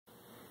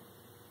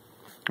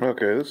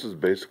Okay, this is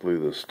basically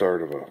the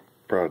start of a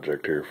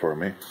project here for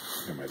me.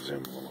 Get my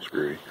zoom a little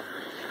screwy.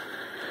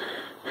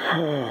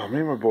 Me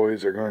and my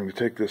boys are going to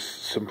take this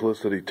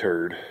Simplicity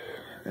turd,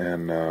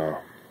 and I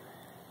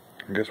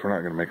guess we're not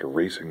going to make a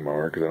racing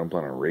mower because I don't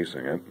plan on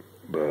racing it,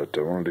 but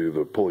I want to do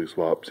the pulley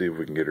swap, see if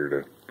we can get her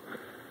to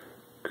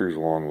cruise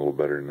along a little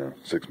better than the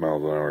 6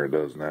 miles an hour it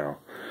does now.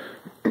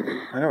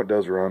 I know it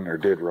does run, or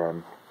did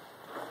run.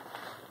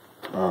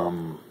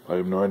 I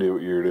have no idea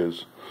what year it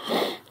is.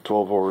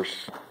 12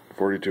 horse,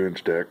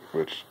 42-inch deck,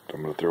 which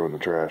I'm going to throw in the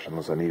trash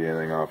unless I need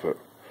anything off it.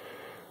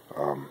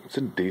 It's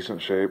in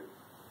decent shape.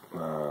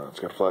 It's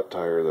got a flat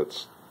tire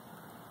that's,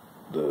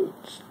 the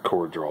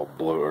cords are all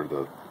blown, or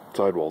the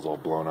sidewall's all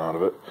blown out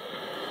of it.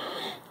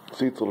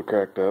 Seat's a little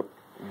cracked up.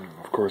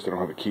 Of course, I don't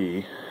have a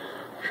key.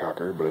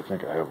 Shocker, but I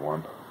think I have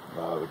one.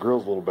 The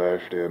grill's a little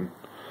bashed in.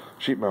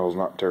 Sheet metal's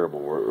not terrible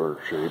or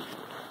shape.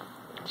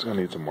 It's going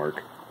to need some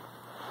work.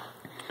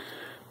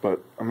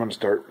 But I'm going to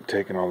start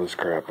taking all this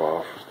crap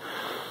off.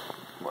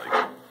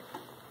 Like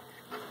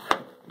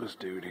this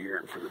dude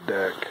here for the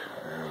deck,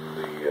 and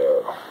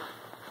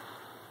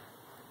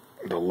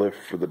the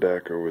lift for the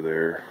deck over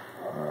there.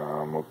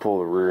 We'll pull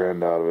the rear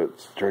end out of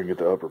it, try and get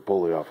the upper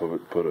pulley off of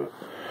it, put a,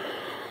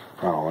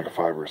 I don't know, like a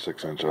 5 or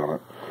 6 inch on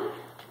it.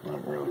 I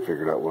haven't really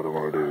figured out what I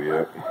want to do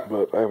yet,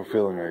 but I have a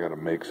feeling I got to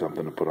make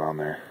something to put on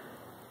there.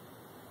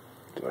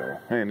 So,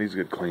 hey, it needs a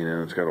good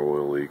cleaning. It's got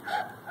oil leaks,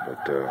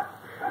 but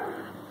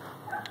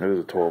it is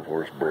a 12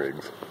 horse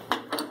Briggs.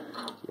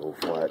 Old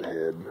flat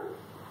head.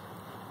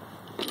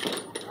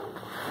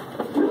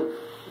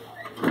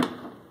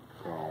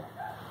 So,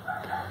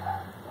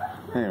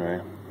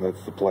 anyway,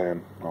 that's the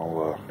plan.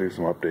 I'll do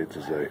some updates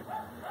as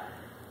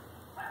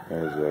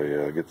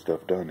I get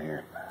stuff done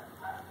here.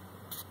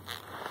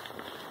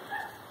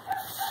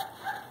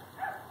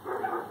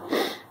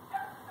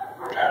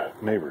 God,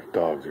 neighbors'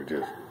 dogs are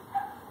just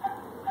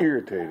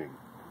irritating.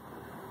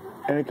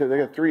 Anytime they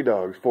got 3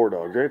 dogs, 4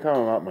 dogs. Anytime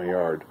I'm out in my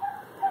yard,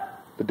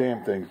 the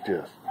damn thing's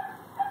just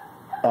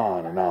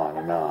on and on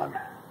and on,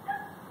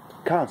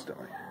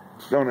 constantly.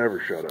 Don't ever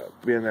shut up.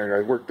 Being there,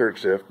 I work third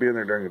shift. Being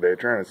there during the day,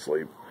 trying to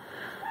sleep.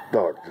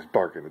 Dog just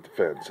barking at the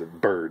fence, and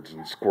birds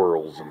and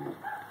squirrels, and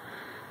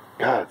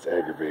God, it's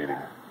aggravating.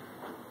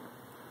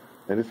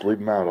 They just leave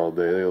them out all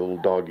day. They have a little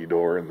doggy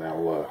door, and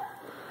they'll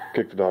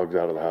kick the dogs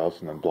out of the house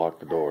and then block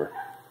the door.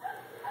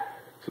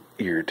 It's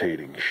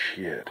irritating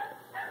shit.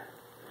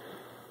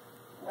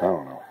 I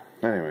don't know.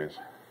 Anyways,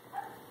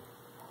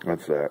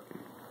 that's that.